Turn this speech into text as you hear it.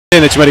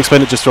that you might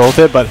explain it, just roll with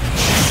it, but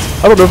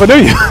I don't know if I know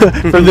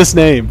you from this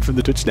name, from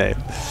the Twitch name.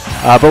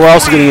 But we're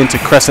also getting into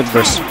Kresent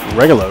versus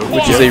Regalo,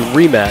 which is a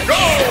rematch.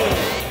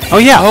 Oh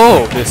yeah.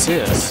 Oh, this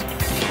is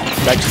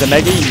back to the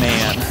Mega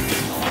Man.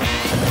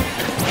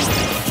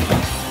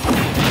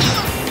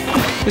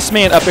 This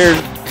man up air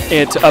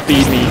to up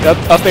E me,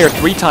 up air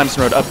 3 times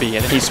in a row to up E,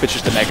 and then he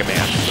switches to Mega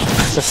Man.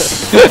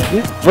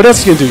 What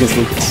else are you gonna do against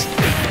Lucas?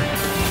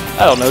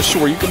 I don't know.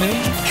 Sure, you can.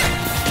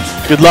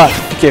 Good luck.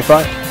 Okay,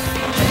 fine.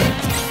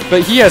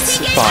 But he has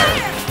fire.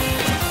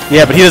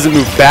 Yeah, but he doesn't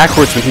move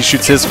backwards when he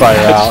shoots his fire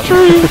out. That's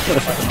true.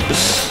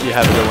 You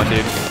have a good one,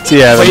 dude. So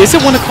yeah. Wait, is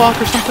it 1 o'clock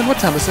or something? What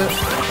time is it?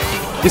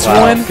 It's wow,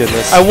 1?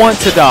 Goodness. I want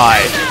to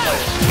die.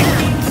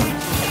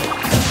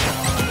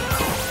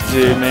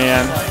 Dude,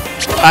 man.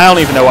 I don't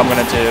even know what I'm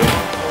going to do.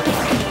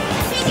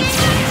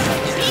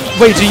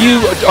 Wait,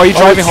 are you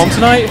driving home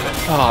tonight?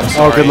 Oh, I'm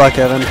sorry. Oh, good luck,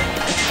 Evan.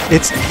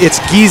 It's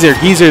Geezer.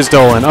 Geezer's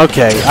Dolan.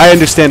 Okay, I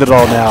understand it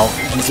all now.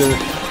 Geezer.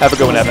 Have a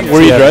good one, Evan.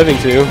 Where are you driving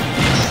to?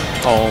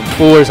 Home.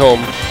 Where's home?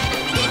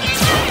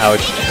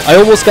 Ouch. I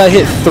almost got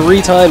hit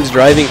 3 times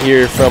driving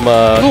here from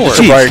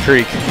Briar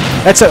Creek.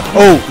 That's a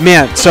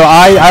man. So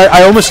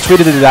I almost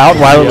tweeted it out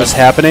while it was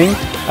happening.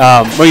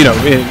 Well, you know,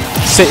 in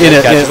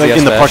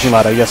the parking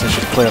lot. I guess I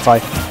should clarify.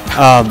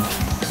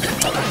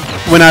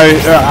 When I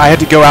had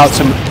to go out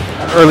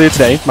earlier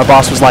today, my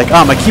boss was like,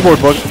 "Oh, my keyboard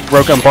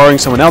broke. I'm borrowing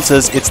someone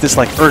else's. It's this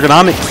like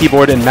ergonomic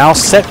keyboard and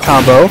mouse set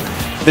combo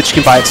that you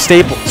can buy at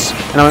Staples."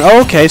 And I went,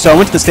 "Oh, okay." So I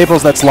went to the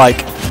Staples that's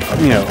like,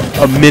 you know,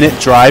 a minute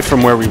drive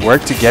from where we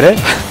work to get it.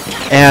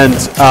 And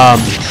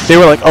they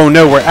were like, "Oh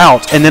no, we're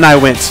out." And then I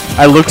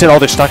looked at all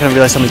their stock and I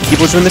realized how many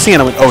keyboards were missing.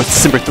 And I went, "Oh, it's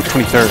December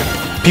 23rd.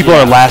 People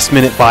are last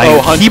minute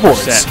buying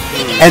keyboards."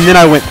 And then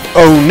I went,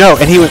 "Oh no."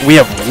 And he went, "We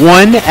have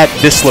one at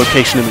this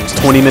location and it was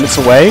 20 minutes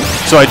away."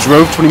 So I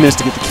drove 20 minutes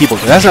to get the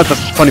keyboard. But that's not the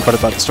funny part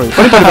about the story. The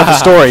funny part about the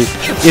story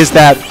is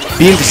that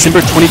being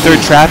December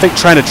 23rd traffic,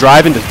 trying to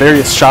drive into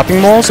various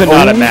shopping malls. Could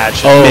not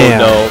imagine. Oh man.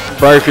 No,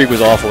 Briar Creek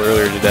was awful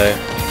earlier today.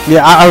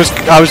 Yeah, I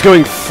was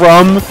going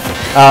from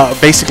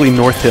basically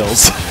North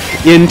Hills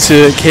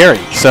into Cary,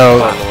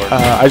 so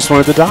I just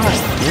wanted to die.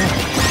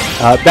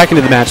 Yeah. Back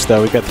into the match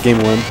though, we've got the game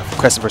 1,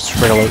 Kresent versus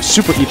Regalo.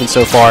 Super even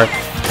so far.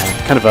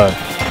 Kind of a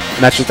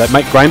match that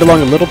might grind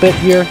along a little bit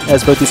here,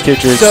 as both these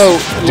characters do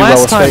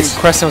last time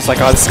Kresent was like,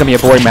 "Oh, this is gonna be a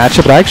boring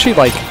matchup," but I actually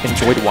like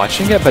enjoyed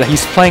watching it. But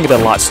he's playing it a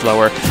lot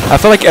slower. I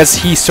feel like as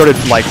he started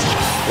like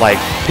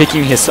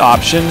picking his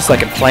options,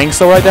 like and playing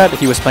slow like that,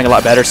 he was playing a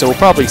lot better. So we'll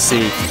probably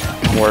see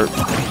more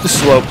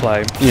slow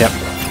play. Yep.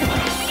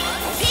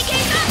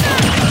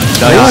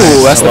 Nice.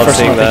 Ooh, that's the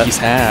first one I think he's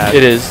had.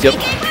 It is. Yep.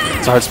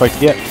 It's a hard spike to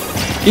get.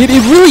 It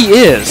really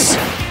is.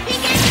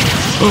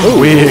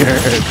 Weird.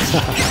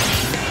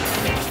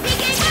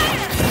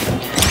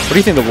 What do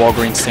you think the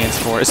Walgreens stands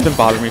for? It's been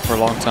bothering me for a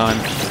long time.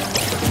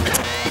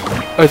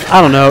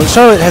 I don't know.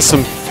 Charlotte has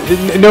some.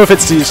 No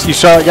offense to you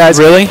Charlotte guys.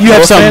 Really? You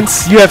have some.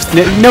 You have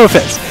no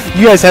offense.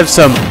 You guys have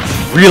some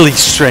really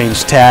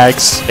strange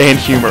tags and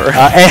humor.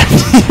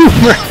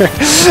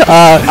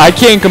 I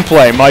can't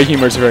complain. My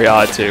humor is very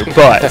odd too.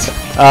 But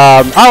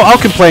I'll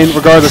complain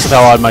regardless of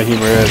how odd my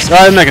humor is.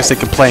 I'm not gonna say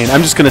complain.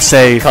 I'm just gonna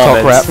say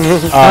talk crap.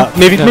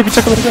 Maybe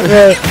talk a little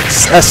bit.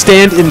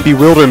 Stand in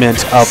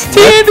bewilderment of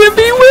stand in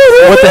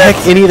bewilderment. What the heck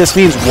any of this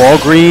means?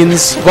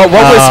 Walgreens. What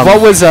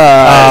was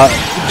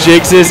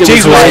Jigs's?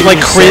 Jigs was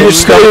like cringe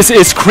stuff.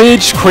 It's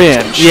cringe.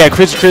 Yeah,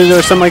 cringe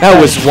or something like that.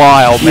 That was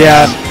wild,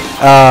 man.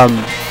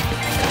 Yeah.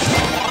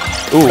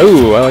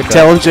 Ooh, I like that.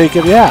 Tell him,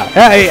 Jacob. Yeah.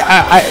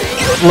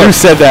 Look, who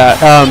said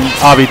that?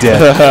 Avi did.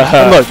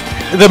 Look,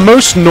 the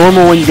most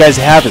normal one you guys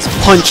have is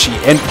punchy,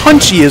 and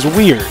punchy is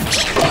weird.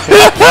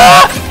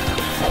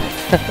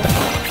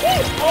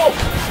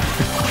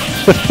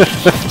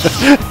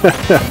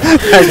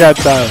 I got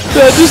that.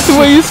 That's just the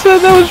way you said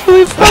that was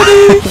really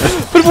funny.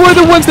 But we're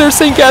the ones that are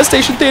saying gas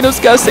station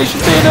Thanos, gas station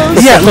Thanos.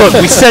 Yeah, look,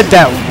 we said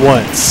that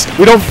once.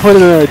 We don't put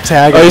it in a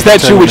tag. Oh, is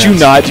that true? Would you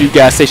not do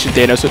gas station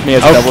Thanos with me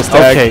as a doubles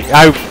tag? Okay,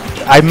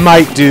 I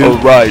might do. Oh,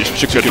 rice,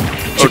 chicken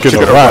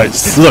or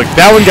rice. Look,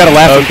 that one got a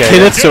laugh from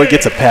Kenneth, so it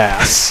gets a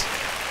pass.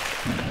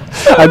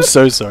 I'm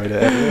so sorry to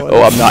everyone.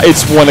 Oh, I'm not.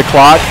 It's 1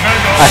 o'clock.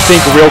 I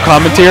think real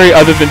commentary,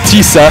 other than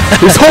Tisa,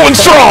 who's holding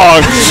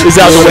strong, is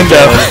out the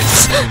window.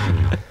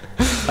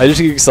 I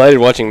just get excited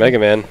watching Mega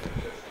Man.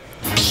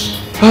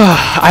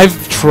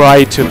 I've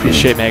tried to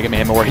appreciate Mega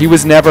Man more. He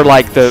was never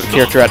like the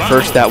character at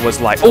first that was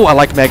like, "Oh, I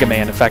like Mega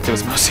Man." In fact, it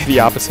was mostly the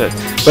opposite.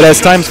 But as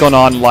time's gone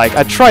on, like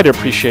I try to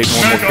appreciate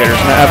more and more characters.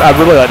 And I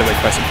really like the way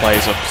Kresent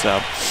plays them.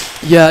 So.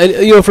 Yeah, and,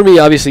 you know, for me,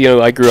 obviously, you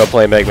know, I grew up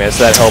playing Mega Man,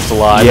 so that helps a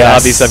lot. Yes. And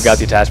obviously, I've got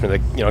the attachment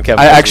that, you know, Kevin.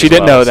 I actually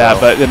didn't know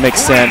that, but it makes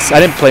sense. I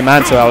didn't play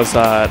mine until I was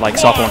like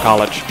sophomore in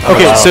college.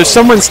 Okay, so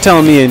someone's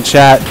telling me in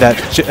chat that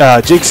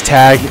Jig's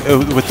tag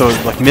with those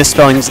like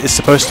misspellings is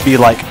supposed to be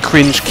like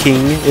cringe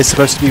king is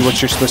supposed to be what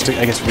you're supposed to,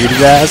 I guess, read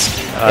it as,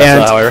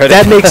 and how I read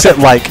that it. makes it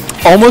like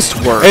almost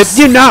worse.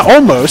 Not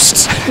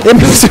almost. It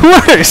makes it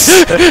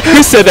worse.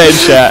 Who said that in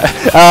chat?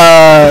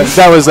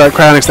 That was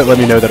Cryonics that let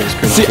me know that it was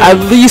cringe. See, at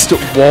least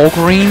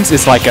Walgreens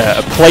is like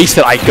a place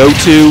that I go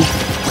to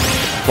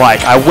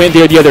Like, I went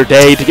there the other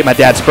day to get my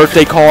dad's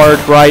birthday card,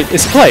 right?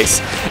 It's a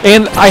place.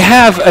 And I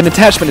have an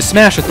attachment to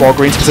Smash with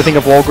Walgreens because I think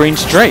of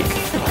Walgreens Drake,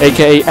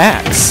 a.k.a.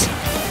 Axe.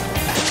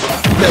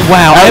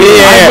 Wow, I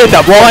hit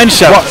the blind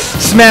shot.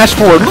 Smash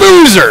forward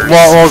losers!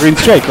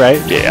 Walgreens Drake,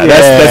 right? Yeah,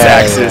 that's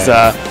Axe's.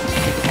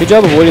 Good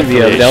job avoiding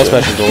the down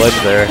smash into the ledge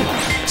there.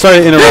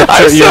 Sorry to interrupt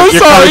your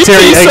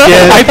commentary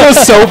again. I feel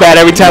so bad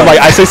every time like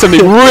I say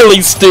something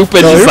really stupid.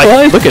 Just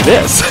like, look at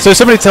this. So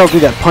somebody tells me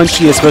that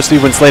Punchy is supposed to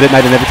be when it's late at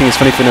night and everything is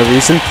funny for no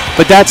reason.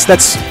 But that's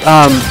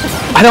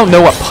I don't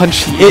know what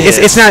Punchy is.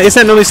 It's not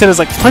normally said as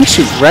like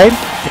punchy, right?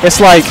 It's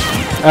like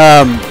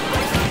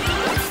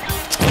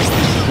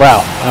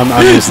wow. I'm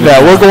just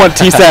we're going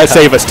Tisa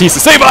save us. Tisa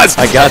save us.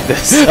 I got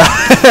this.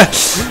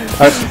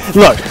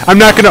 Look, I'm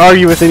not going to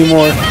argue with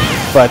anymore.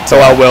 But so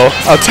I will.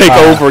 I'll take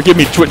over. Give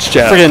me Twitch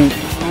chat. Friggin',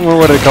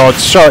 what are they called?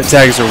 Charlotte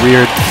tags are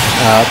weird.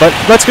 But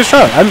let's go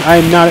Charlotte.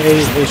 I'm not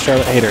a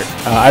Charlotte hater.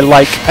 I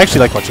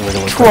actually like watching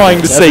Regalo.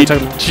 Trying to say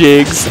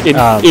Jigs in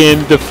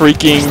the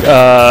freaking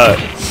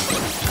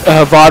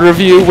VOD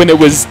review when it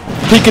was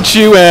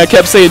Pikachu and I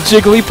kept saying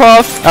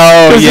Jigglypuff.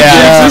 Oh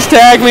yeah. Jigs'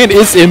 tag, man,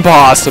 it's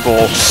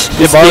impossible.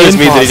 It bothers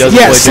me that he doesn't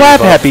play Slap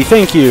Happy.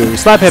 Thank you.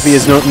 Slap Happy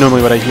is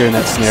normally what I hear in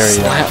that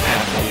scenario. Slap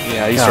Happy.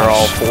 Yeah, these are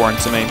all foreign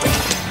to me.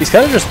 He's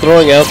kind of just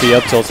throwing out the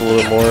up tilts a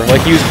little more.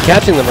 Like he was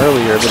catching them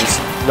earlier, but it's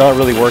not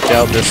really worked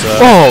out this.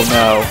 Oh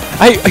no!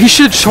 He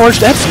should have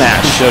charged F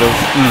smash. Should have.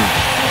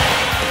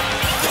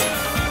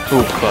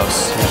 Ooh,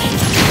 close.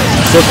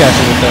 Still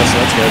catching it though, so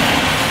that's good.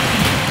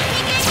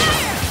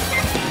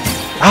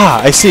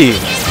 Ah, I see.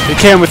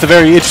 Cam with a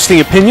very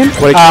interesting opinion.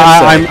 What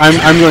can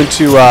I'm going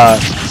to.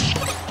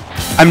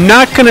 I'm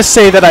not going to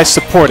say that I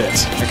support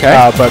it. Okay.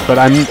 But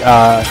I'm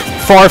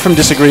far from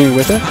disagreeing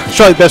with it.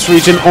 Charlotte best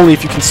region only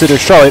if you consider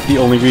Charlotte the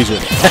only region.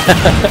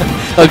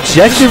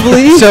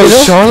 Objectively, so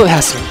Charlotte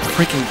has some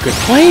freaking good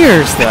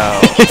players, though.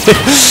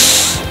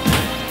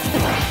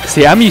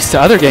 See, I'm used to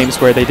other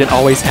games where they didn't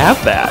always have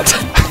that.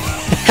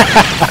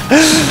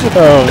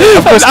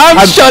 Of course,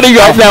 I'm shutting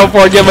up now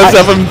before I get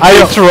myself in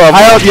big trouble.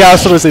 I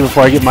was going to say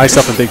before I get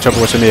myself in big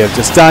trouble, which I may have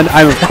just done.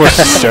 I'm of course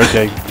just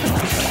joking.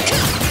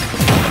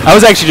 I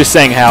was actually just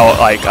saying how,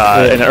 like,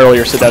 in an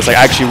earlier said that I was like,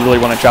 I actually really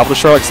want to travel to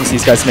Charlotte since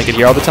these guys make it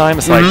here all the time.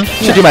 It's like,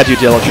 should do my due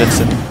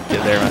diligence and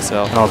get there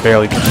myself. Oh,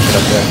 barely get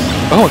up there.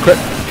 Oh, and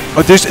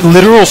oh, there's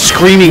literal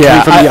screaming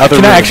coming from the other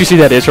room. Can I actually see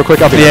that is real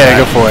quick? I'll be right back.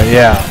 Go for it,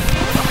 yeah.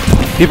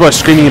 People are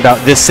screaming about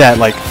this set,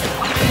 like,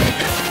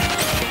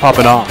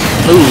 popping off.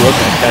 Ooh,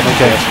 okay.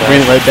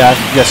 Bring it right back.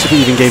 Yeah, super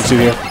even game 2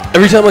 here.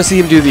 Every time I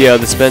see him do the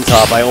spin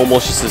top, I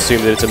almost just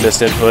assume that it's a missed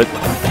input.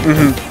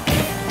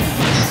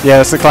 Yeah,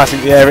 that's the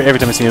classic. Yeah, every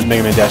time I see a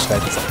Mega Man dash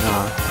attack, it's like,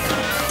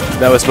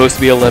 That was supposed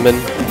to be a lemon.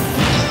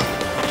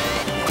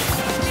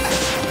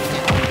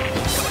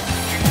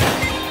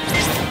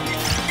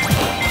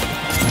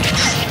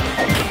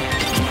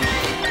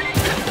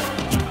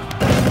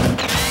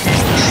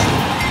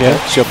 Yeah,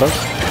 shield poke.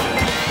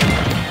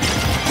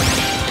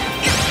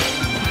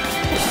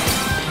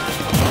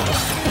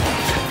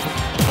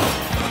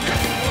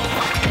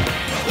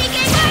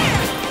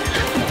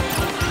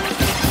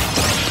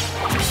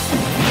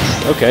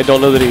 Okay, don't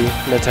know that he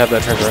meant to have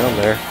that turned around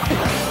there.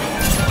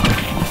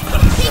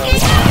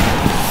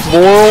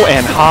 Floral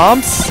and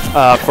Hobbs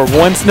for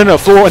one. No,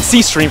 Floral and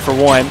C-Stream for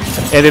one.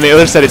 And then the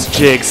other set is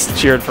Jigs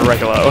cheered for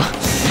Regalo.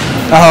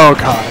 Oh,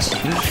 gosh.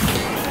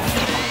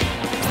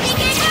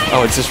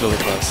 Oh, it's just really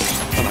close.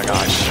 Oh, my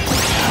gosh.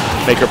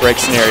 Make or break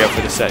scenario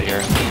for the set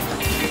here.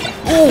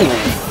 Ooh!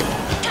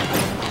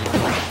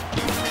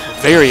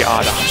 Very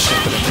odd option.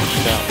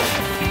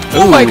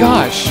 Oh, my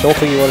gosh. Don't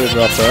think he wanted to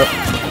drop that.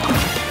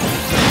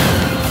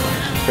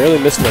 Barely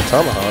missing the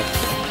tomahawk.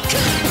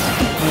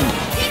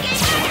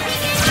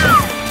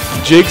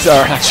 Jigs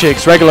are not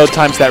Jigs. Regalo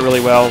times that really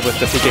well with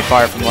the PK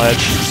fire from ledge.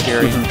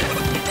 Scary.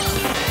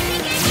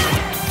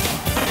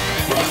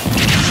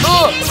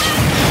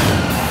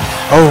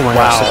 Oh my gosh,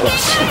 wow. so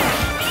close.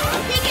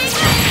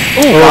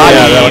 Ooh,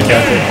 yeah, that one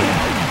counted.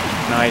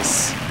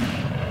 Nice.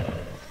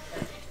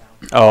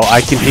 Oh,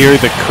 I can hear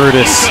the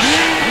Curtis.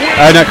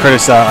 Not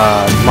Curtis.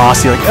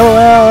 Mossy like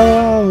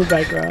LOL in the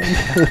background.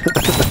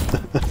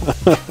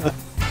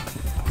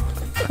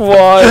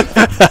 What?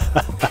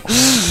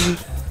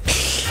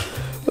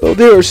 Oh,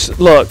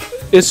 look.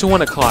 It's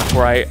 1 o'clock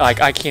where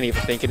I can't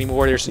even think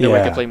anymore. There's no way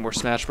I can play more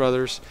Smash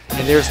Brothers,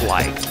 and there's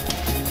like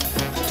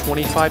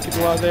 25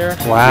 people out there.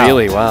 Wow.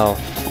 Really? Wow.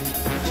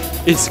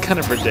 It's kind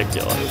of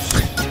ridiculous.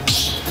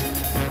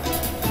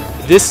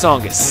 This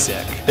song is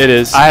sick. It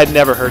is. I had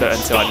never heard it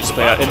until I just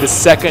played it. And the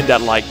second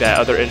that that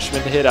other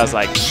instrument hit, I was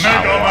like,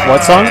 oh,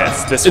 what song?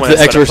 This it's one the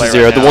X vs.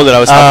 Zero, the one that I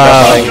was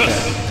talking about.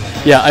 Okay.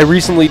 Yeah, I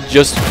recently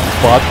just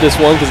bought this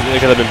one because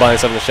I've been buying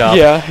stuff in the shop.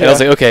 Yeah. And I was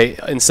like, okay,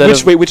 instead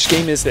of... Wait, which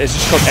game is this? It's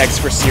just called X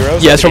vs. Zero?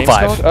 Yeah, it's from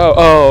 5.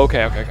 Oh,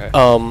 okay.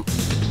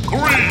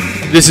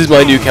 This is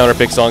my new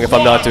counterpick song if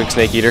I'm not doing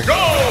Snake Eater.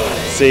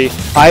 See,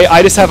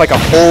 I just have like a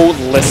whole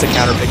list of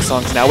counterpick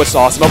songs now. It's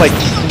awesome. I have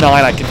like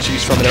 9 I can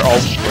choose from, and they're all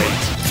great.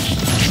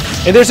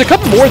 And there's a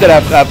couple more that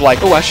I've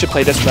like, oh, I should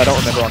play this, but I don't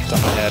remember off the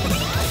top of my head.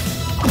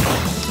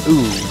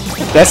 Ooh.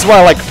 That's why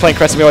I like playing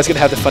Kresent. We always get to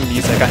have the fun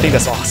music. I think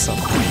that's awesome.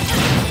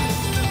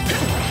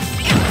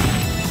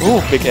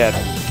 Ooh, big head.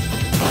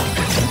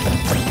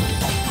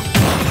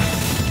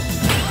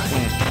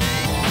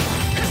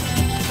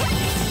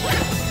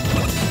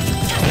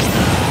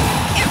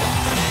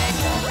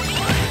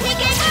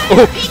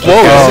 Oh,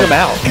 whoa, send him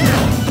out.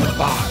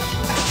 Oh.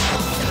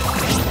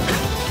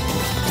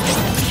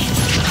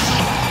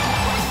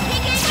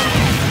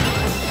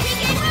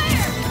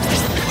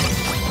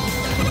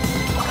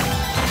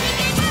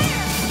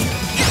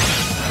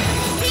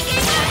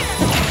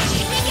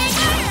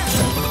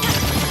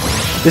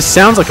 This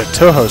sounds like a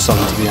Toho song,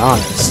 to be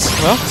honest.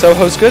 Well,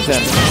 Toho's good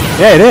then.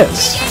 Yeah, it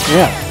is.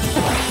 Yeah.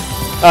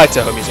 I like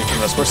Toho music for the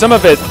most part. Some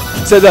of it,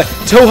 so the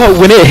Toho,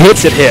 when it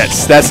hits, it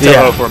hits. That's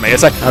Toho for me.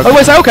 It's like, oh,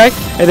 it's okay.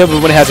 And then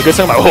when it has a good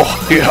song, I'm like,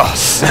 oh,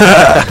 yes.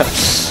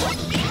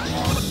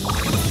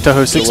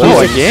 Toho 6 Oh,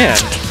 music. again.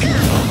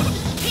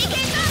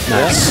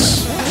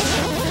 Nice.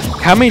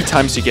 How many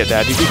times do you get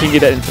that? Do you think you can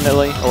get that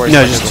infinitely? Or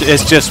No,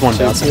 it's just one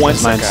bounce. Once,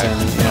 Is my okay.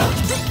 understanding. Yeah.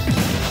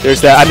 There's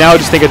that. I now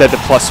just think of that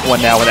the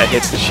 +1 now when that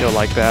hits the shield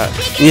like that.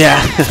 Yeah.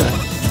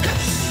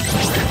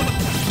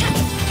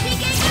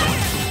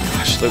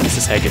 Gosh,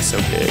 Lucas's head gets so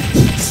big.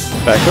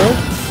 Back row?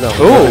 No.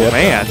 Oh,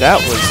 man, that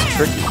was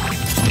tricky.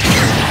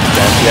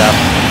 Yeah.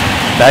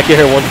 Back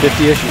air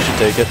 150-ish, you should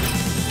take it.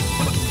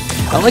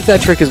 I like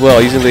that trick as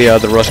well, using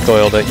the rush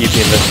coil to eat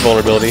the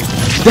invulnerability.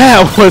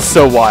 That was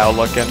so wild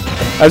looking.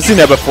 I've seen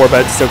that before,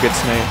 but it still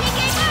gets me.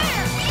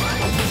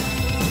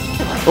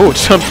 Oh,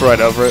 jumped right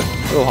over it.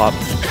 Little hop.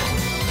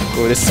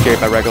 Oh, this is scary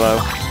by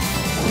Regalo.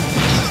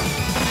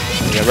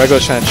 Yeah,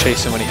 Regalo's trying to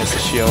chase him when he hits the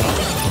shield.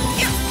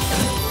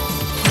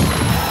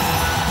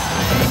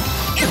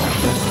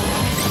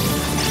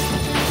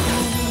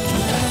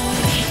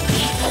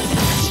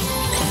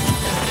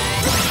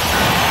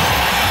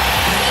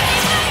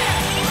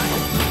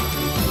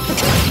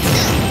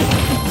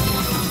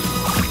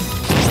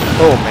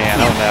 Oh man,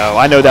 oh no.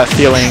 I know that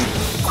feeling,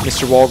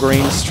 Mr.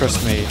 Walgreens,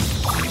 trust me.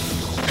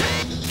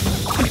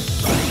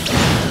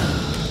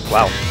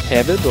 Wow.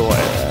 Heavy boy.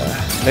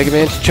 Mega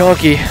Man's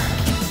chunky.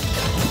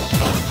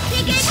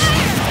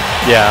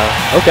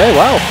 Yeah. Okay,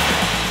 wow.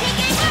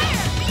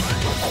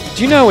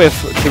 Do you know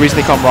if the reason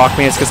they call him Rock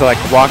Man is because of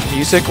like rock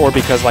music or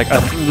because like a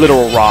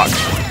literal rock?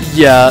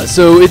 Yeah,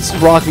 so it's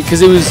rock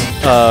because it was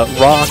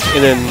rock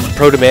and then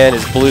Proto Man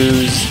is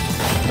blues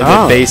and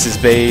then bass is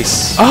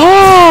bass.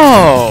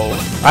 Oh!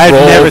 I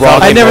never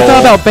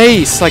thought about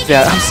bass like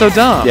that. I'm so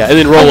dumb. Yeah, and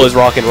then roll is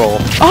rock and roll.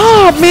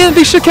 Oh man,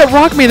 they should have kept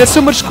Rock Man. That's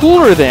so much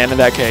cooler then in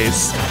that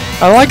case.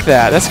 I like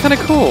that. That's kind of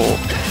cool.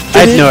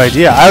 I had no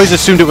idea. I always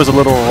assumed it was a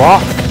little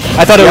rock.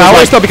 I thought it was. I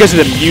always thought because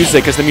of the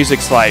music, because the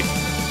music's like,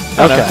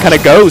 I don't know, kind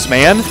of goes,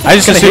 man. I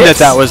just assumed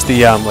that was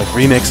the like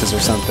remixes or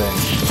something.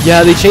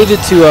 Yeah, they changed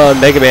it to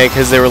Mega Man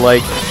because they were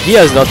like, he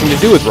has nothing to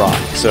do with rock.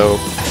 So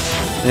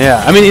yeah,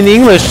 I mean in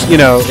English, you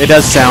know, it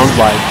does sound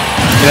like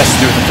it has to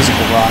do with the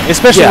physical rock,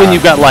 especially when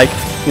you've got like,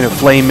 you know,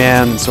 Flame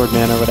Man, Sword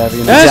Man, or whatever.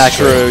 You know, That's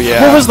true.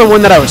 Yeah. What was the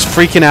one that I was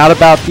freaking out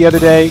about the other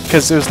day?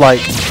 Because it was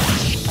like,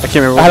 I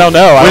can't remember. I don't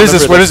know.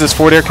 Where does this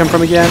forward air come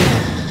from again?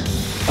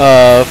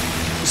 I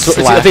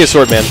think it's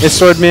Sword Man. It's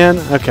Sword Man.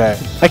 Okay.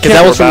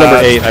 That was from number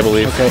 8, I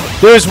believe. Okay.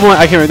 There's one.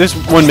 I can't remember. There's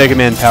one Mega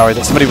Man power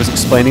that somebody was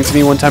explaining to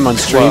me one time on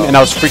stream, and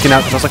I was freaking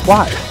out because I was like,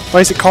 why?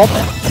 Why is it called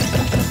that?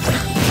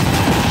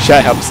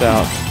 Chat helps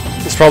out.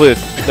 It's probably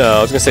no.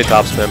 I was gonna say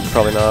top spin, but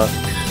probably not.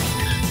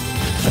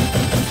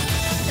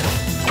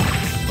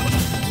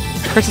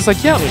 Chris is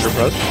like, yeah, Mr.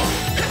 Approach.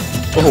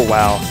 Oh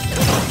wow.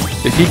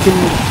 If he can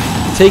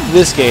take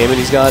this game and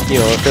he's got, you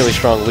know, a fairly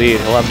strong lead,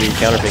 he'll have the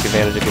counter pick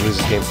advantage if he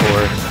loses game 4.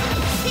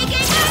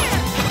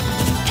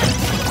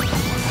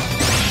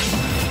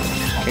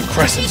 And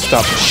Kresent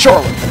stops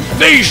Charlotte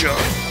Invasion.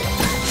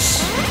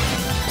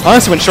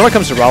 Honestly, when Charlotte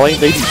comes to Raleigh,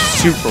 they do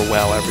super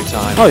well every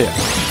time. Oh yeah.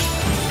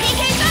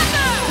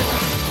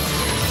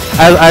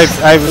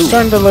 I was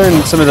starting to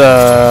learn some of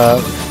the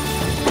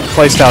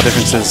playstyle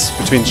differences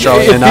between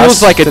Charlotte and us. It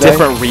feels like a today.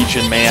 different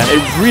region, man.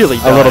 It really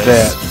does. A little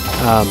bit.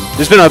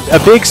 There's been a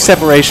big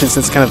separation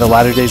since kind of the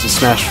latter days of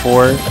Smash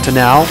 4 to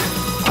now.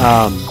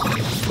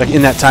 Like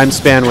in that time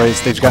span where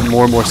they've gotten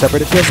more and more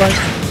separate, it feels like.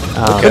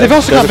 But they've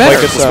also gotten better.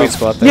 The sweet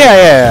spot there.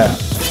 Yeah.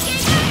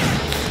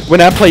 When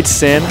I played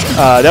Sin,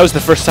 that was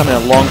the first time in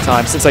a long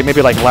time, since like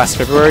maybe like last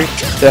February,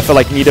 that I felt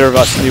like neither of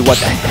us knew what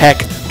the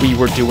heck we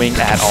were doing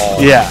at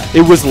all. Yeah. It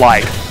was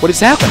like, what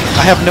is happening?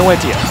 I have no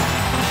idea.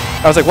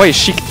 I was like, why is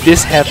Sheik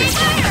this heavy?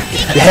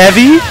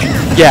 Heavy?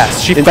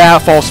 Yes, she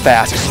falls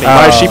fast. Excuse me.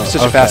 Why is Sheik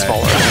such a fast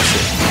faller?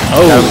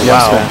 Oh,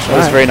 Wow. Smash. That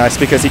was very nice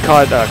because he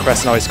caught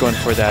Kresent always going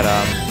for that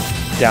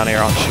down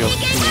air on shield.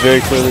 He's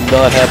very clearly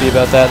not happy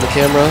about that in the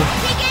camera.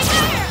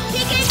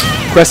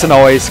 Kresent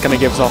always kind of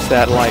gives off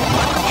that like,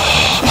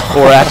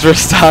 or after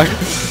stock.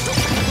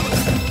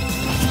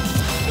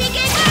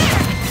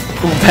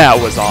 That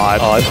was odd.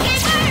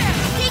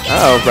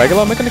 Uh-oh,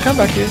 Regalo making a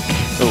comeback here.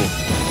 Ooh.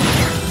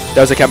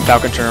 That was a Captain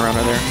Falcon turnaround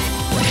right there.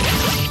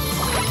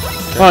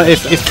 Well,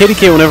 if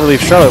KDK will never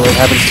leave Charlotte, what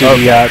happens to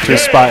the to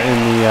his spot in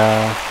the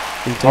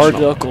Hard Invitational?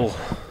 knuckle.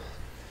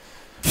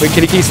 Wait,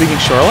 KDK's leaving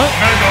Charlotte?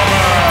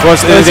 Well,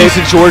 He's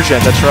in Georgia.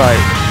 That's right.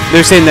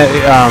 they're saying that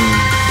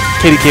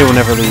KDK will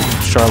never leave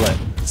Charlotte.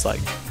 It's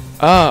like,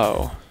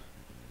 Oh.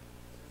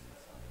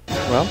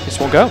 Well, just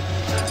won't go.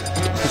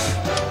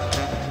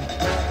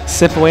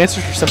 Simple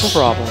answers for simple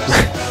problems.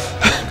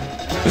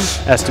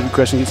 ask stupid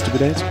question, get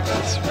stupid answer.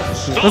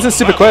 That's a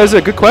stupid question. That's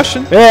a good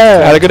question. I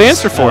Yeah. had a good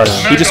answer for it.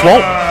 He just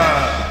won't.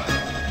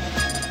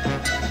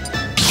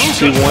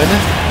 2-1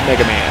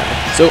 Mega Man.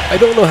 So I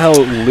don't know how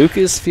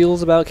Lucas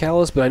feels about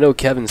Kalos, but I know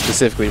Kevin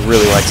specifically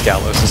really likes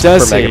Kalos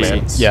Does for Mega he?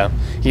 Man. Yeah,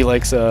 he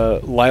likes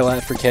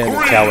Lilat for Ken and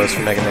Kalos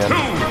for Mega Man.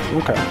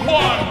 Okay.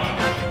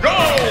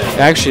 I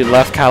actually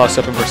left Kalos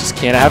open versus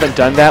Ken. I haven't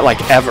done that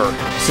like ever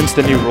since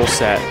the new rule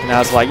set. And I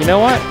was like, you know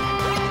what?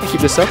 I'll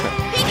keep this open.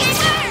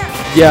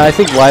 Yeah, I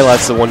think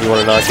Lilat's the one you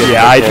want to not get.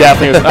 Yeah, I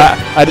definitely was.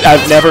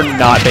 I've never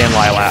not banned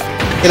Lilat.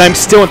 And I'm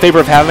still in favor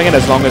of having it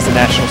as long as the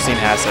national scene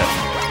has it.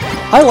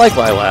 I like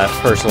Lilat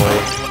personally.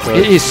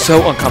 It is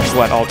so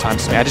uncomfortable at all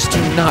times to me. I just do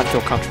not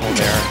feel comfortable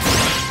there.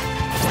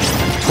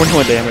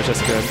 21 damage,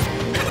 that's good.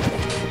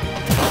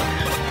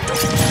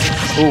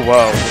 Ooh,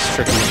 whoa, that's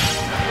tricky.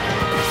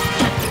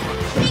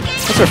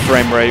 What's our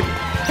frame rate?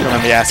 You don't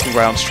have me asking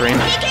right on stream.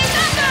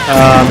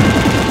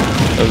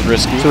 That was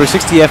risky. So we're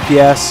 60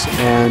 FPS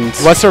and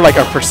What's our like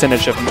our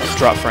percentage of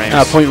drop frames?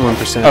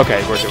 0.1%.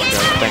 Okay, we're doing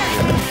good. Thank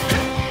you.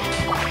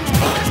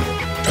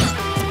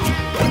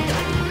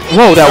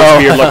 Whoa, that was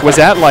weird. Look, was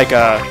that like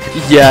a?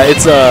 Yeah, it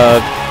is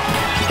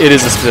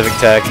a specific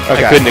tag.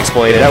 Okay. I couldn't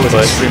explain it. That was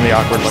but extremely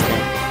awkward looking.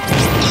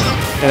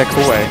 In a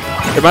cool way.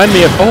 It reminded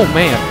me of, oh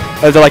man,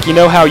 like you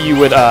know how you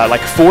would like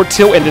forward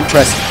tilt and then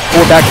press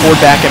forward, back,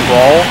 and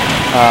roll,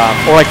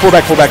 or like forward,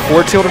 back,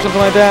 forward tilt or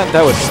something like that.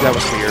 That was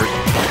weird.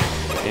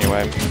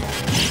 Anyway.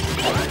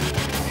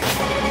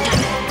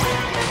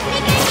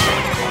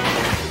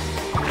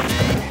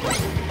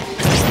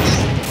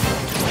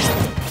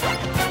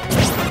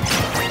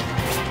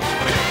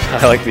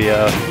 I like the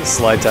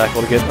slide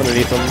tackle to get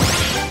underneath them.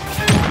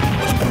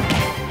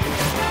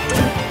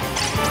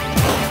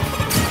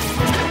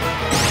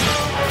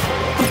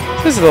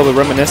 This is a little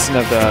reminiscent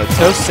of the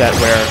Toast set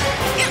where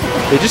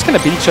they just kind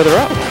of beat each other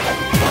up.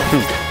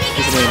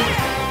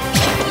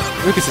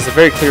 Lucas is a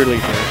very clear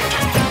lead here.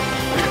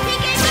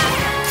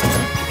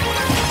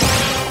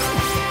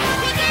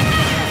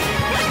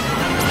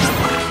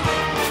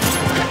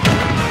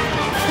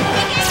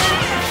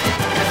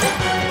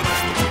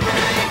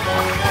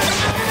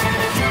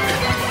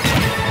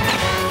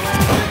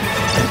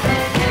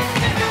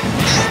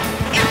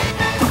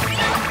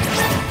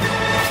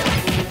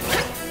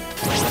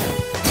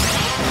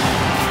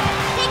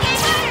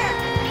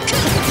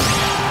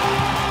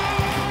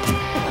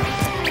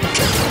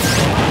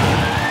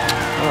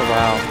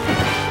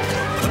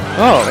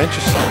 Oh,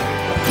 interesting.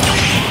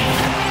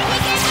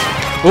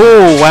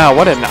 Oh, wow,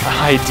 what an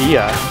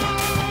idea.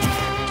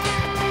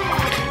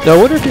 Now, I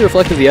wonder if you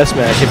reflected the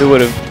S-Smash, if it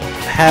would have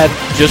had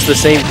just the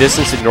same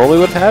distance it normally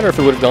would have had, or if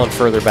it would have gone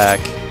further back.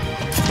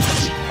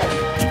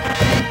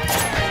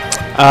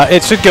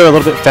 It should go a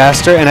little bit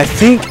faster, and I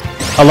think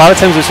a lot of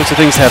times those sorts of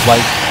things have,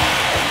 like,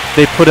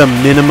 they put a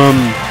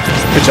minimum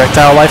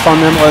projectile life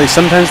on them, or at least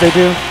sometimes they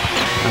do.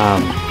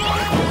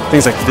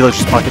 Things like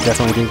Villager's Pocket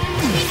definitely do.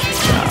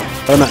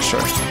 But I'm not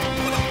sure.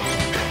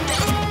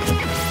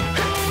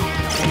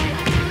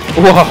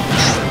 Whoa.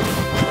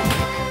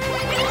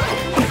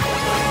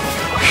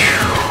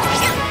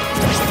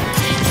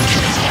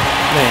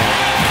 Man.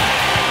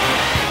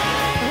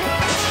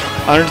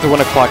 Under the 1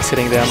 o'clock's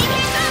hitting them.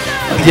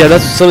 Yeah,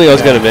 that's something I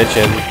was going to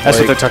mention. That's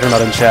what they're talking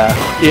about in chat.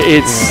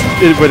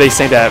 Were they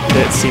saying that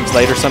it seems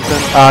late or something?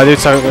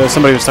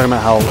 Somebody was talking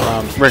about how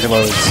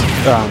Regalo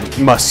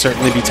must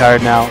certainly be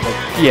tired now.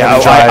 Like, Yeah,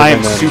 I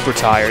am super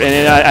tired,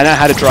 and I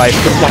had to drive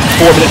like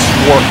 4 minutes to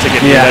work to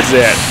get here. That's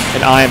it,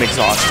 and I am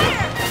exhausted.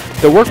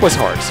 The work was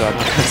hard, so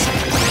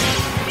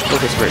work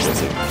was very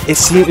busy. It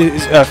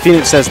seems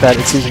Phoenix says that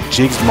it seems like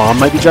Jig's mom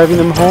might be driving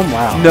them home.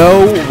 Wow.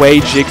 No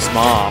way, Jig's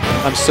mom.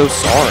 I'm so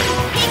sorry.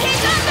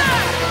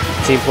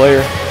 Team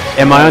player.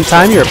 Am I on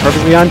time? You're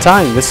perfectly on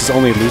time. This is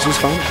only losers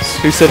finals.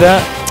 Who said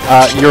that?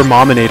 Your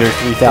Mominator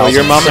 3000. Oh,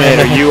 your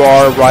Mominator. You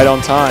are right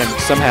on time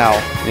somehow.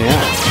 Yeah.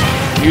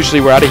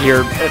 Usually we're out of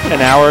here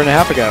an hour and a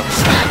half ago.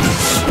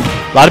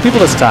 A lot of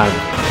people this time.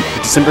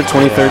 December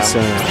 23rd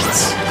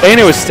Sands. And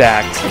it was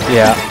stacked.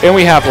 Yeah. And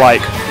we have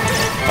like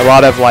a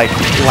lot of like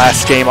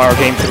last game or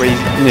game 3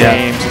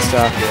 games and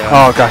stuff. Yeah.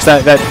 Oh gosh,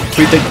 that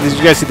tweet. Did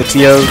you guys see the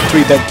TO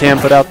tweet that Cam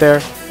put out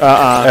there?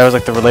 That was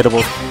like the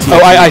relatable. TO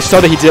Oh, I saw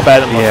that he did, but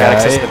I didn't look at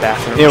access to the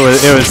bathroom. It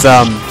was.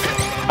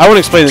 I won't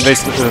explain the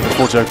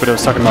full joke, but it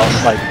was talking about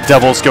like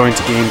doubles going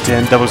to game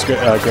 10, doubles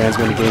grands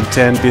going to game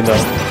 10, being the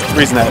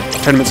reason that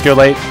tournaments go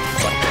late.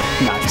 It's like,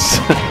 nice.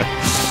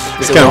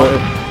 It's kind of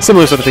a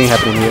similar sort of thing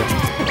happening here.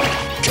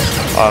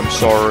 I'm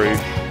sorry.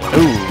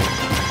 Ooh,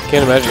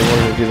 can't imagine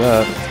wanting to do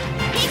that.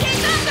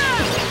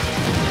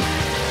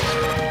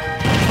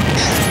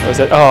 Was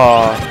that?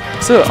 Oh,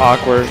 so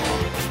awkward.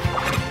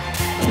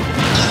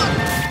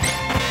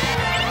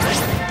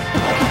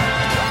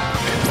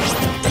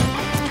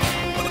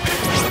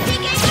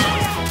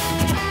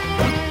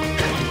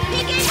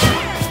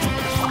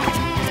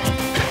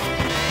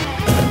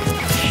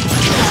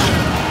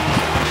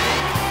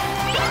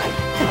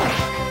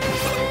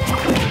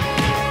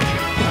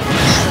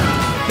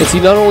 See,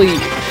 not only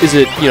is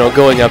it, you know,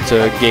 going up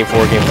to game 4,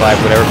 game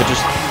 5, whatever, but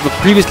just the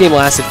previous game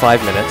lasted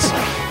 5 minutes.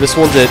 This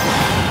one's at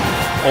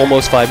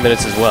almost 5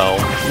 minutes as well.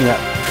 Yeah.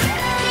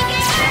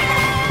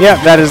 Yeah,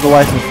 that is the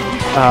life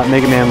of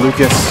Mega Man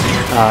Lucas.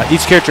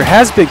 Each character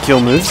has big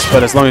kill moves,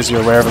 but as long as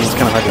you're aware of them, it's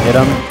kind of hard to hit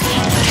them.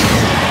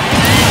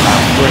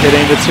 We're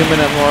hitting the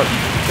 2-minute mark,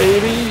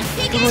 baby.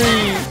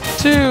 3,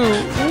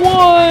 2,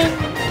 1.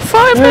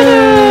 5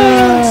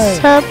 minutes.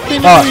 Happy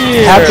New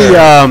Year. Happy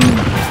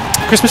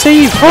Christmas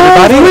Eve,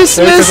 everybody.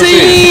 Christmas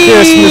Eve.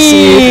 Christmas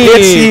Eve.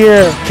 It's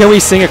here. Can we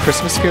sing a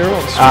Christmas carol?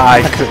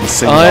 I couldn't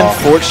sing it all.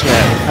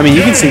 Unfortunate. I mean,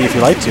 you can sing if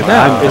you like to.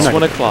 No, it's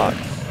 1 o'clock.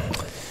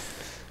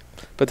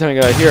 But then I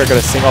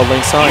gotta sing All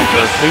Lang Syne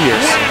for New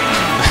Year's.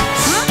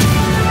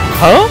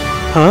 Huh?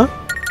 Huh?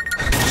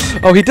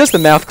 Oh, he does the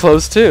mouth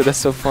closed too. That's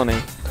so funny.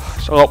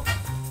 Gosh. Oh.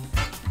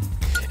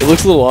 It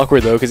looks a little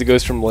awkward though, because it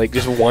goes from like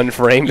just 1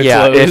 frame to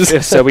Yeah,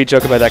 close. so we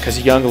joke about that because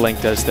Young Link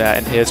does that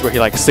in his, where he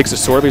like sticks a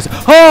sword, but he's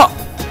like, oh!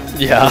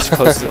 Yeah. He just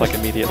closes it like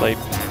immediately.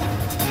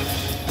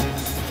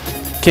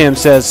 Cam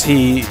says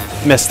he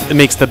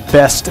makes the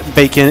best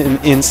bacon in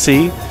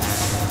NC.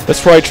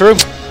 That's probably true.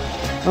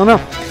 I don't know.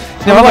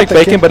 No, I like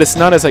bacon, but it's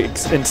not as like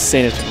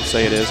insane as people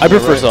say it is. I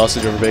prefer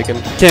sausage over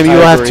bacon. Cam, you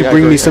will have to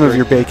bring me some of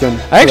your bacon.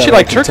 I actually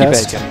like turkey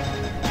test. bacon.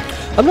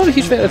 I'm not a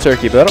huge fan of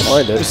turkey, but I don't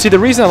mind it. See, the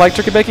reason I like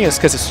turkey bacon is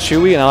because it's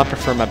chewy, and I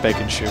prefer my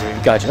bacon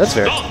chewy. Gotcha, that's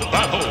fair.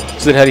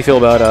 So then how do you feel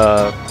about,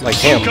 like,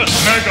 ham?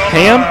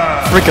 Ham?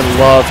 Freaking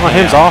love ham.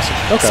 Ham's awesome.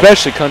 Okay.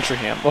 Especially country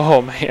ham.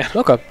 Oh, man.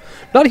 Okay.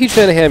 Not a huge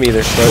fan of ham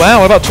either. But Wow,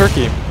 what about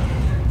turkey?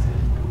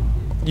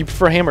 You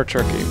prefer ham or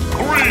turkey?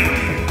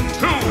 3,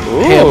 2,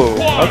 Ooh,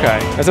 okay.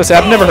 As I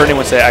said, I've never heard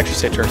anyone actually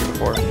say turkey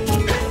before.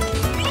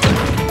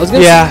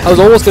 I was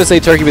almost gonna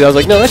say turkey, but I was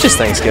like, no, that's just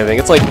Thanksgiving.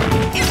 It's like,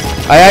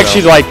 I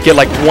actually get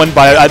like 1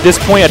 bite. At this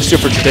point, I just do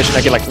it for tradition.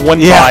 I get like 1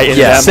 bite. And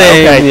yeah, then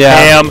same, okay, yeah.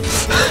 ham.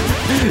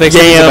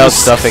 Thanksgiving's about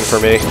stuffing for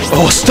me.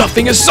 Oh,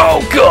 stuffing is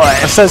so good.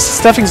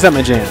 Stuffing's not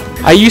my jam.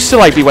 I used to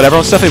like be whatever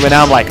on stuffing, but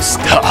now I'm like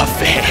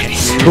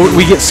stuffing.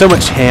 We get so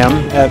much ham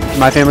at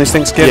my family's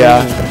Thanksgiving.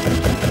 Yeah.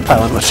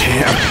 Pile on much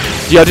ham.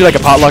 Do y'all do like a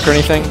potluck or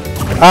anything?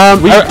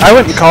 I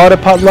wouldn't call it a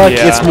potluck.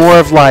 Yeah. It's more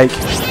of like,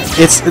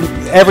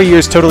 every year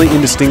is totally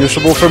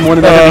indistinguishable from one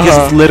another because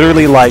it's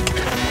literally like,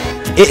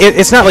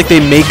 it's not like they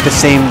make the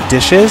same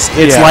dishes.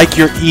 It's like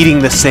you're eating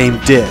the same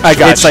dish. I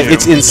got It's like you.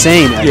 it's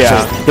insane. Actually,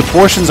 Yeah. the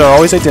portions are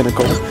always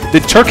identical.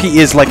 The turkey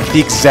is like the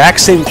exact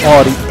same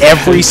quality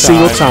every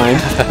single time.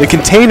 The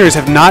containers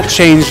have not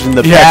changed in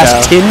the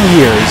past 10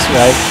 years.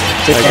 Right?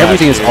 So I got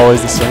everything is you.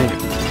 always the same.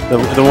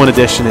 The one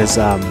addition is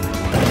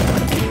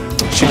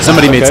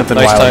somebody made something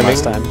nice wild timing.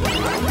 last time.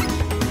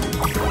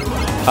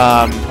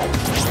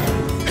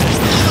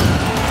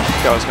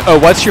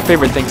 What's your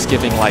favorite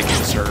Thanksgiving like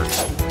dessert?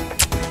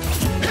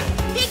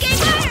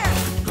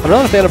 I'm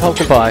not a fan of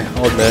pumpkin pie,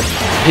 I'll admit.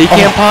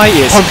 Pecan pie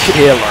is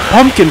killer.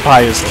 Pumpkin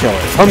pie is killer.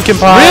 Pumpkin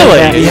pie.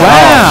 Really? Yeah.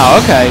 Wow.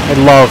 Okay. I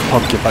love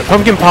pumpkin pie.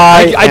 Pumpkin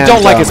pie. I don't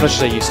and, like it as much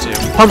as I used to.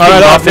 Pumpkin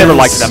I've never muffins.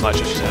 liked it that much. I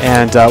should say.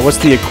 And what's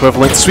the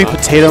equivalent? Sweet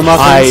potato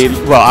muffins.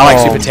 I like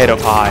Oh. sweet potato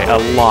pie a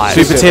lot.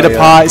 Sweet potato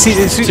pie.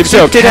 See, Sweet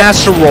potato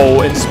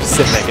casserole in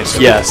specific. Is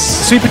Yes.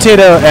 Sweet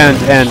potato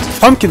and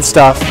pumpkin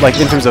stuff, like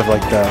in terms of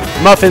like the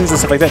muffins and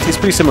stuff like that, tastes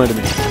pretty similar to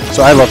me.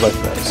 So I love both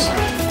of those.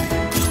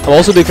 I'm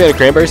also a big fan of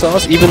cranberry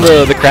sauce, even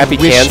the crappy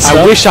canned stuff.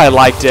 I wish I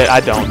liked it. I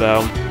don't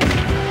though,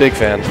 Big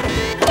fan.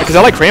 because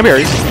I like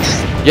cranberries.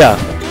 Yeah.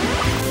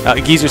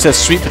 Geezer says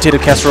sweet potato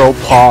casserole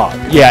pog.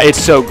 Yeah, it's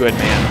so good,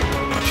 man.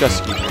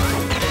 Just keep it.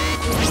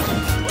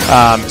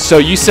 So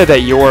you said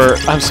that you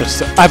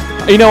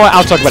know what?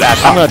 I'll talk about it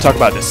after. I'm going to talk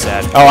about this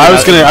set. Oh, I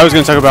was gonna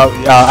talk about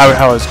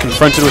how I was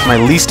confronted with my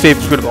least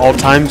favorite food of all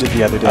time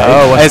the other day.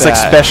 Oh, what's it's like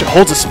that?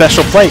 holds a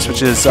special place,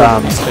 which is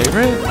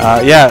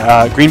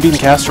favorite. green bean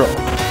casserole.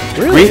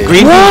 Really?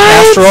 Green bean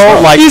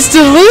casserole, like It's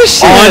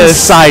delicious. on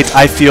site.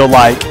 I feel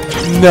like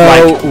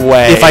No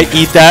way. if I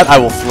eat that, I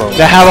will throw it.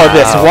 Now how about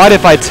this? Wow. What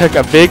if I took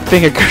a big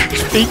thing of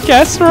green bean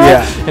casserole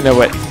and I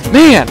went,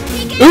 man,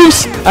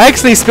 oops, I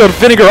actually spilled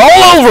vinegar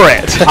all over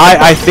it.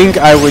 I think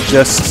I would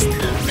just.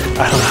 I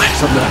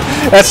don't know.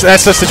 That's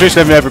a situation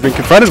I've never been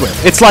confronted with.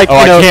 It's like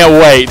I can't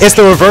wait. It's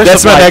the reverse.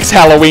 That's of my like, next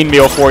Halloween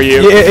meal for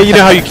you. You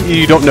know how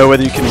you don't know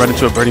whether you can run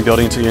into a burning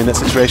building until you're in that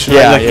situation.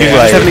 Yeah, right? Like, yeah, you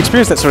right. just haven't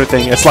experienced that sort of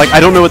thing. It's like I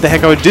don't know what the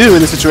heck I would do in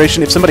this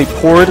situation if somebody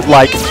poured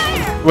like.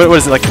 What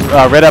is it, like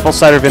red apple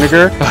cider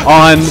vinegar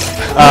on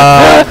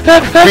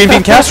green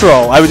bean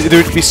casserole?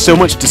 There would be so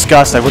much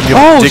disgust. I wouldn't be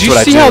able to Oh, predict did you what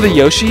I'd see do. how the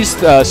Yoshi's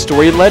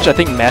story ledge, I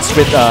think, messed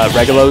with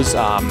Regalo's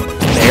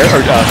there?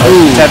 Or,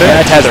 tether?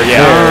 Yeah, tether, yeah.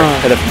 Yeah.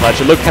 Tether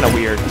ledge. It looked kind of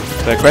weird.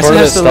 But Part Crescent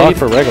of has the the stock lead.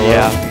 for Regalo.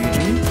 Yeah.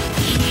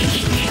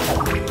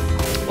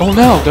 Oh,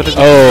 no.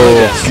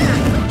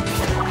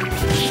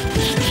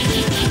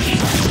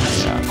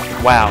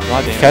 Wow.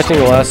 God damn. Catching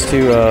the last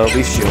 2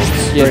 leaf shields.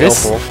 Yeah, Very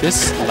helpful.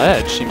 this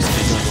ledge seems to be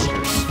doing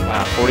wonders.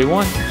 Wow.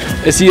 41.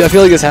 See, I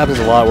feel like this happens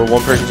a lot where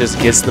one person just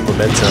gets the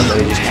momentum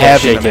and they just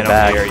can't shake it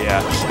back. Here,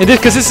 yeah. And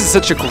because this is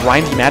such a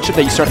grindy matchup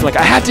that you start feeling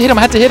like, I had to hit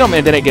him,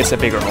 and then it gets a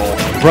bigger hole.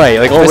 Right,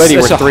 like already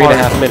we're That's a 3.5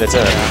 hard- minutes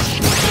in.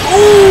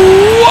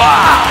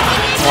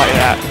 Like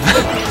that.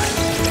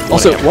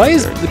 Also, why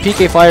is the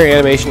PK Fire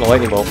animation a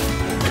lightning bolt?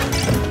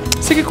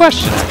 It's a good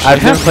question, actually.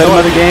 I've never played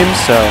other games,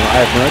 so I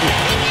have no idea.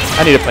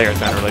 I need to play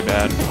Earthbound really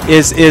bad.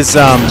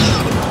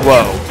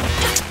 Whoa.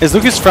 Is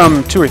Lucas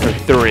from 2 or 3?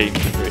 3.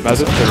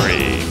 Buzz at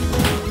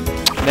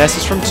 3. Ness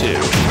is from 2.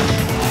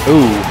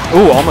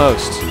 Ooh,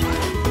 almost.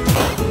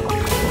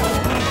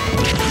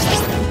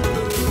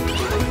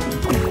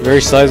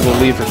 Very sizable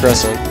lead for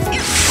Kresent.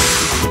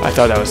 I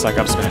thought that was like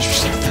up smash or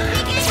something.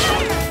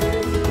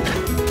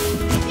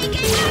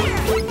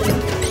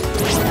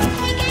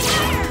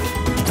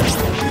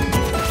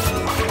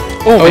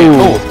 I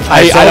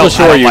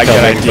don't like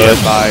that idea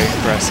by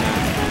Kresent.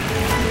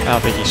 I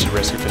don't think he should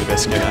risk it for the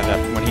biscuit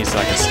when he's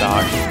like a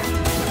stock.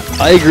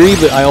 I agree,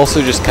 but I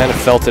also just kind of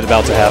felt it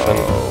about to happen.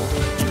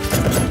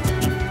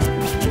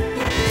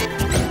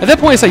 At that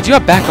point, it's like, do I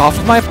back off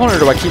with my opponent, or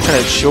do I keep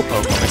trying to shield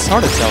poke him? It's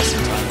hard to tell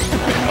sometimes.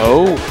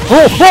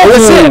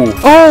 That's it!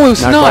 Oh, it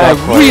was not. I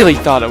really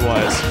thought it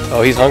was.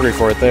 Oh, he's hungry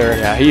for it there.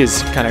 Yeah, he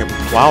is kind of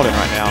wilding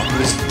right now.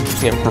 Just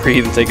can't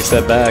breathe and take a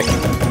step back.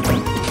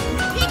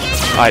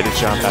 I had to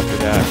jump after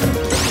that.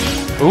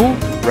 Ooh,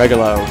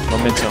 Regalo.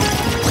 Momentum.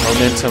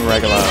 Momentum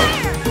Regalo.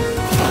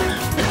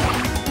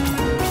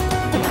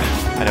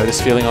 I know this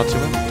feeling onto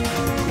him.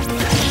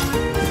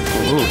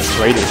 Ooh,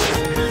 traded.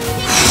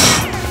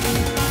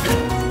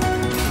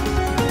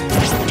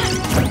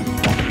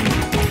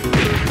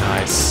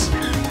 Nice.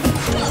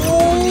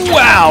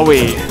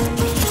 Wowie!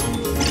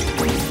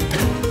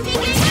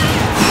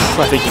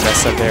 I think he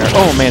messed up there.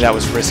 Oh man, that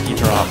was risky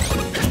drop.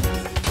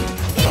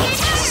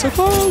 So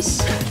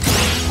close.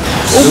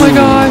 Oh my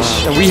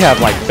gosh! And we have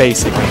like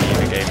basically an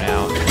even game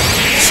now.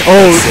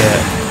 Oh,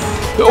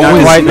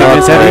 not quite. No,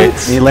 it's heavy.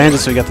 Right. He landed,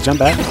 so we got the jump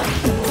back.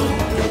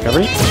 Good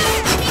recovery.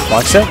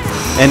 Block set.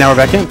 And now we're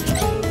back in.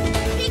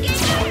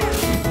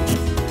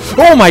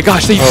 Oh my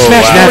gosh! They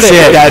smashed That's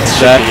it. That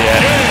should be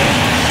it.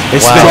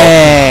 It's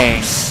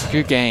Dang.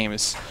 Good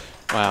games.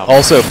 Wow.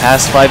 Also,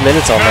 past 5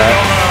 minutes on that.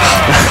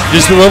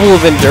 Just the level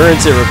of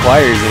endurance it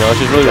requires, you know, it's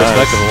just really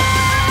respectable.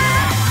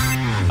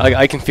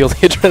 I can feel the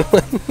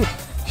adrenaline.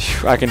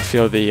 I can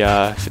feel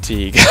the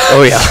fatigue.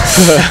 Oh yeah.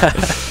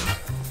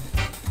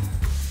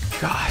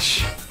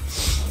 Gosh.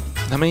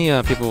 How many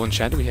people in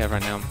chat do we have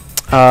right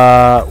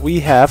now? We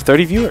have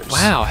 30 viewers.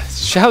 Wow.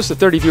 Shouts to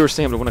 30 viewers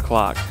staying up to 1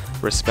 o'clock.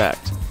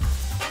 Respect.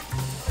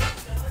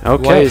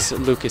 Okay. Why does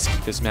Lucas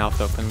keep his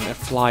mouth open? A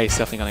fly is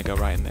definitely going to go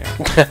right in there.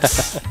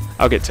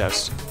 I'll get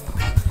toast.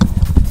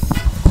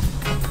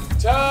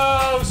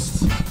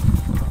 Toast!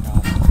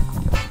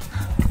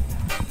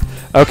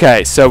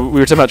 Okay, so we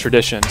were talking about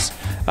traditions.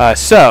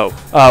 So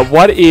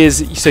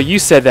you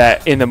said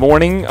that in the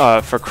morning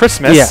for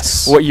Christmas,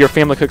 yes. What your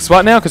family cooks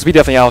what now? Because we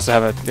definitely also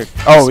have a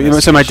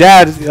so my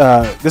dad,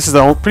 this is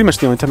pretty much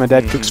the only time my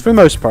dad cooks for the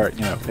most part,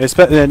 you know.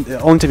 The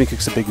only time he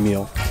cooks a big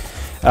meal.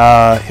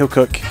 He'll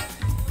cook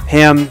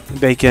ham,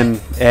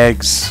 bacon,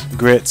 eggs,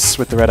 grits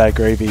with the red-eye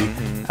gravy,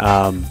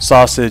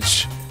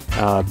 sausage,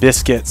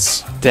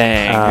 biscuits.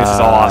 Dang, this is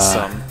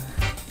awesome.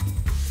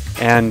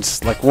 And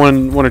like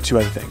one or two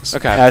other things.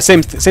 Okay.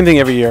 Same thing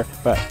every year,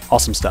 but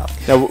awesome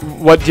stuff. Now,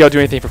 what do y'all do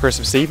anything for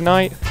Christmas Eve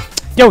night?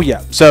 Oh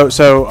yeah. So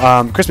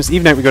Christmas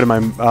Eve night we go to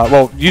my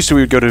used to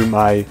we would go to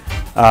my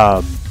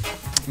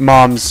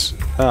mom's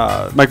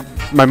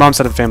my mom's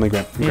side of the family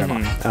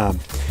grandma.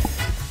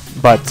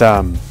 But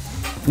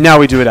now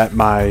we do it at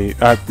my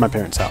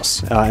parents'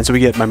 house, and so we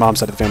get my mom's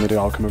side of the family to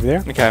all come over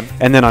there. Okay.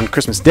 And then on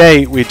Christmas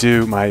Day we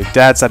do my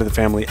dad's side of the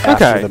family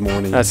after the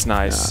morning. That's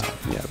nice.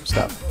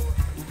 Stuff.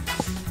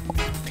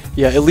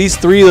 Yeah, at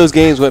least 3 of those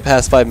games went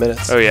past 5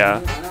 minutes. Oh yeah.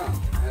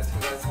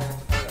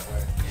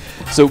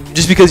 So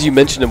just because you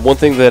mentioned it, one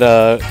thing that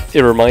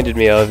it reminded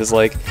me of is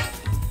like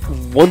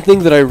one thing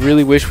that I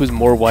really wish was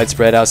more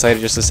widespread outside of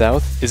just the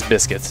South is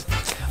biscuits.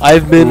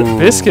 I've been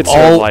biscuits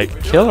are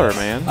like killer,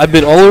 man. I've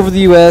been all over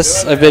the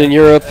U.S. I've been in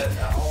Europe.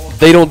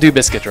 They don't do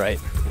biscuits right.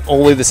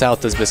 Only the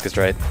South does biscuits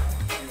right.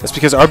 That's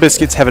because our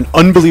biscuits have an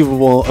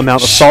unbelievable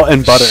amount of salt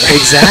and butter.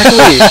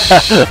 Exactly.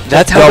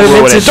 That's how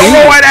they're meant to be. Don't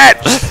ruin it!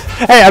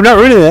 Hey, I'm not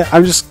ruining it.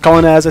 I'm just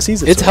calling it as I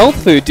season. It's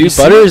health food, dude.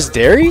 Butter is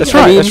dairy. That's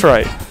right. That's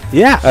right.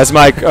 Yeah. As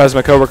my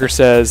coworker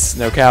says,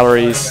 no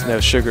calories,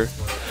 no sugar.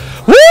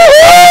 Split.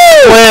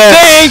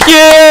 Thank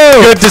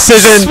you. Good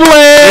decision.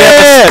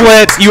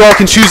 Split. You all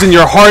can choose in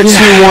your hearts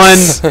who won.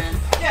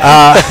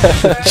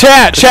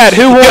 Chat.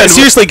 Who won? Yeah,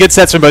 seriously, good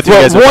sets from both you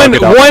guys.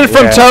 One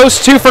from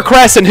Toast, 2 for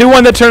Kresent. Who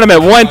won the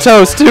tournament? 1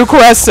 Toast, 2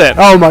 Kresent.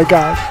 Oh my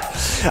God!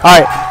 All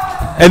right,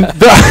 and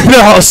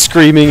they're all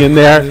screaming in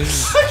there.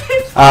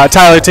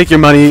 Tyler, take your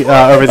money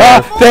over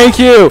there. Thank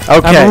you.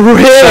 Okay. I'm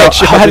rich.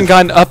 So, if I hadn't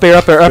gotten up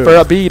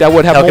beat, I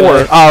would have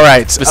more. All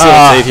right.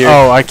 Here.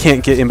 Oh, I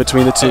can't get in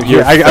between the two.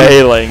 You're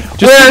failing.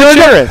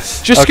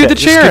 Just scoot the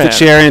chair in. Scoot the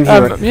chair in.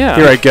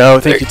 Here I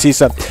go. Thank you,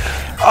 Tisa.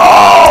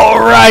 All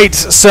right.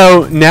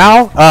 So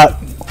now,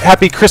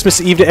 happy Christmas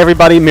Eve to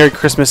everybody. Merry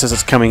Christmas as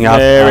it's coming up.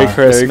 Merry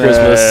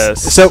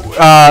Christmas. So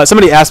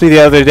somebody asked me the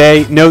other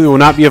day, no, there will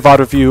not be a VOD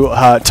review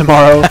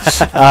tomorrow.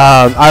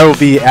 I will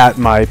be at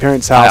my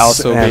parents' house. I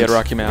also will be at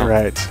Rocky Mount.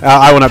 Right.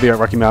 I will not be at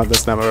Rocky Mount.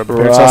 That's not my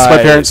parents' house.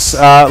 My parents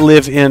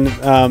live in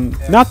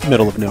not the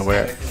middle of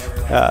nowhere.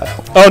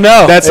 Oh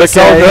no, that's it's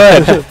okay.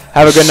 all good.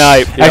 Have a good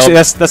night. Actually,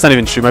 that's not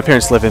even true. My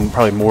parents live in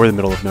probably more the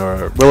middle of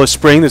nowhere. Willow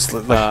Spring, there's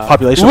like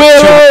population.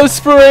 Willow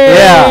Spring.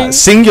 Yeah,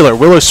 singular.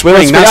 Willow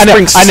Spring. Not I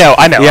know.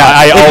 Yeah,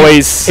 I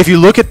always. If you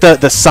look at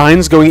the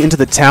signs going into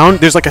the town,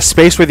 there's like a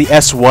space where the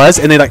S was,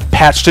 and they like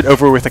patched it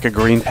over with like a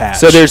green patch.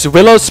 So there's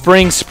Willow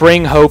Spring,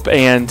 Spring Hope,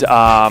 and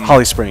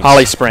Holly Springs.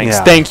 Holly Springs.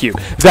 Yeah. Thank you.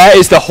 That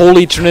is the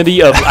holy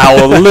trinity of. I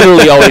will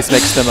literally always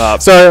mix them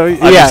up. So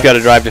I just got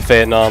to drive to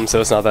Vietnam, so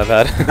it's not that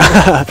bad.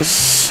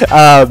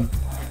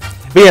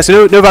 But yeah,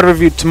 so no VOD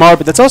review tomorrow,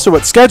 but that's also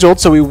what's scheduled.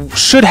 So we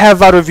should have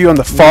VOD review on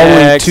the following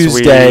Next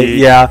Tuesday. week.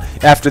 Yeah,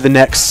 after the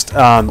next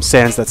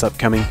Sands that's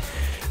upcoming.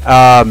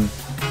 I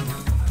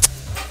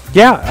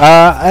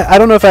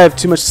don't know if I have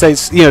too much to say.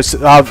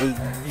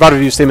 VOD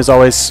review, same as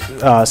always.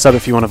 Sub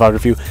if you want a VOD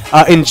review.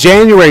 In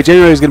January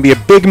is going to be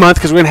a big month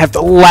because we're going to have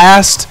the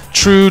last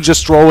true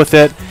Just Roll With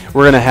It.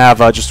 We're going to have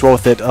Just Roll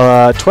With It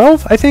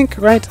 12, I think,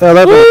 right?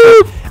 11.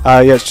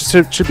 Yeah, it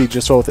should be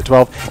Just Roll With It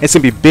 12. It's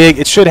going to be big.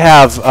 It should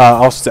have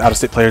also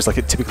out-of-state players like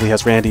it typically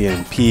has Randy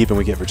and Peeb, and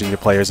we get Virginia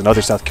players and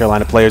other South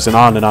Carolina players and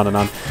on and on and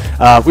on.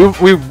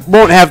 We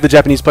won't have the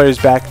Japanese players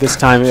back this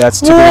time. That's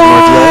too big of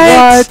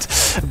an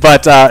ordeal.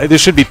 But there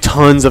should be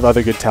tons of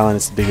other good talent.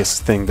 It's the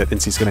biggest thing that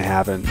NC's going to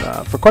have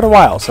for quite a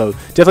while. So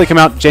definitely come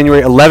out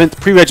January 11th.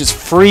 Pre-reg is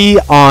free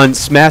on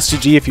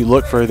SmashGG if you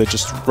look for the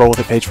Just Roll With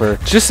It page for...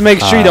 Just make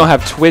sure you don't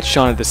have Twitch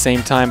on at the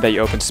same time that you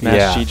open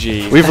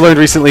SmashGG. Yeah. We've learned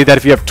recently that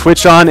if you have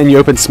Twitch on and you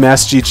open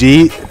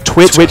SmashGG,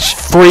 Twitch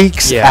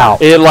freaks out.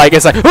 It's like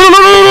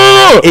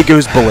it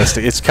goes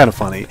ballistic. It's kind of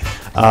funny.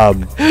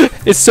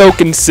 It's so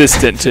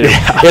consistent too.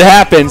 Yeah. It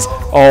happens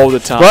all the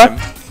time. What?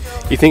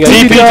 You think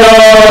TPO?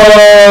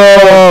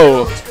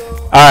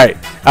 All right.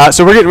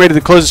 So we're getting ready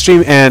to close the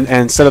stream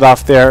and set it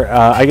off there.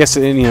 I guess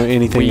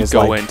anything we is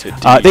go like. Into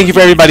thank you for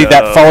everybody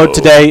that followed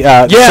today.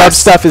 Sub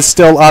stuff is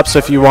still up, so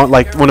if you want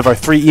like one of our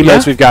 3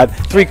 emotes, we've got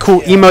 3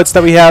 cool emotes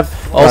that we have.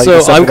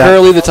 Also, I'm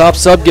currently the top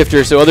sub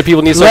gifter, so other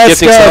people need to start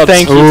gifting subs.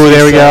 Thank you. Ooh,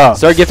 there we go.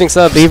 Start gifting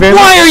subs.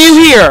 Why are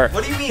you here?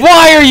 What do you mean?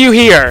 Why are you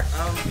here?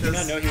 Did you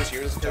not know he was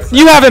here?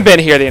 You haven't been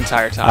here the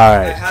entire time. All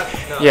right.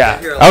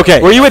 Yeah.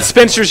 Okay. Were you at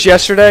Spencer's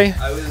yesterday?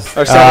 I was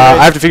Or Saturday?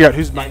 I have to figure out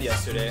who's mine.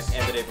 yesterday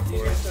and the day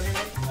before.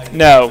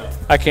 No,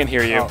 I can't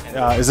hear you.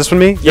 Is this one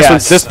me?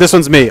 Yes. This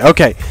one's me.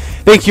 Okay.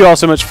 Thank you all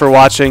so much for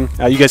watching.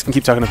 You guys can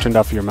keep talking. I've turned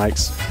off your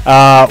mics.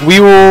 We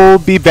will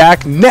be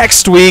back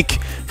next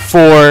week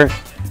for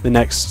the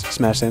next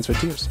Smash Dance with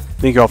Tears.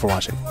 Thank you all for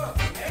watching.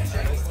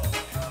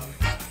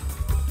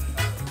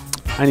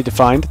 I need to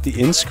find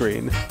the end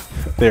screen.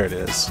 There it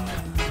is.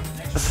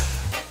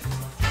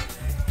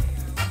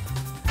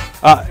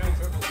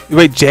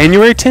 Wait,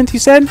 January 10th, you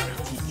said?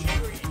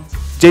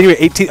 January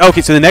 18th.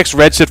 Okay, so the next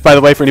Redshift, by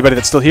the way, for anybody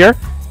that's still here,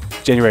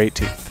 January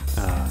 18th,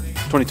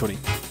 2020.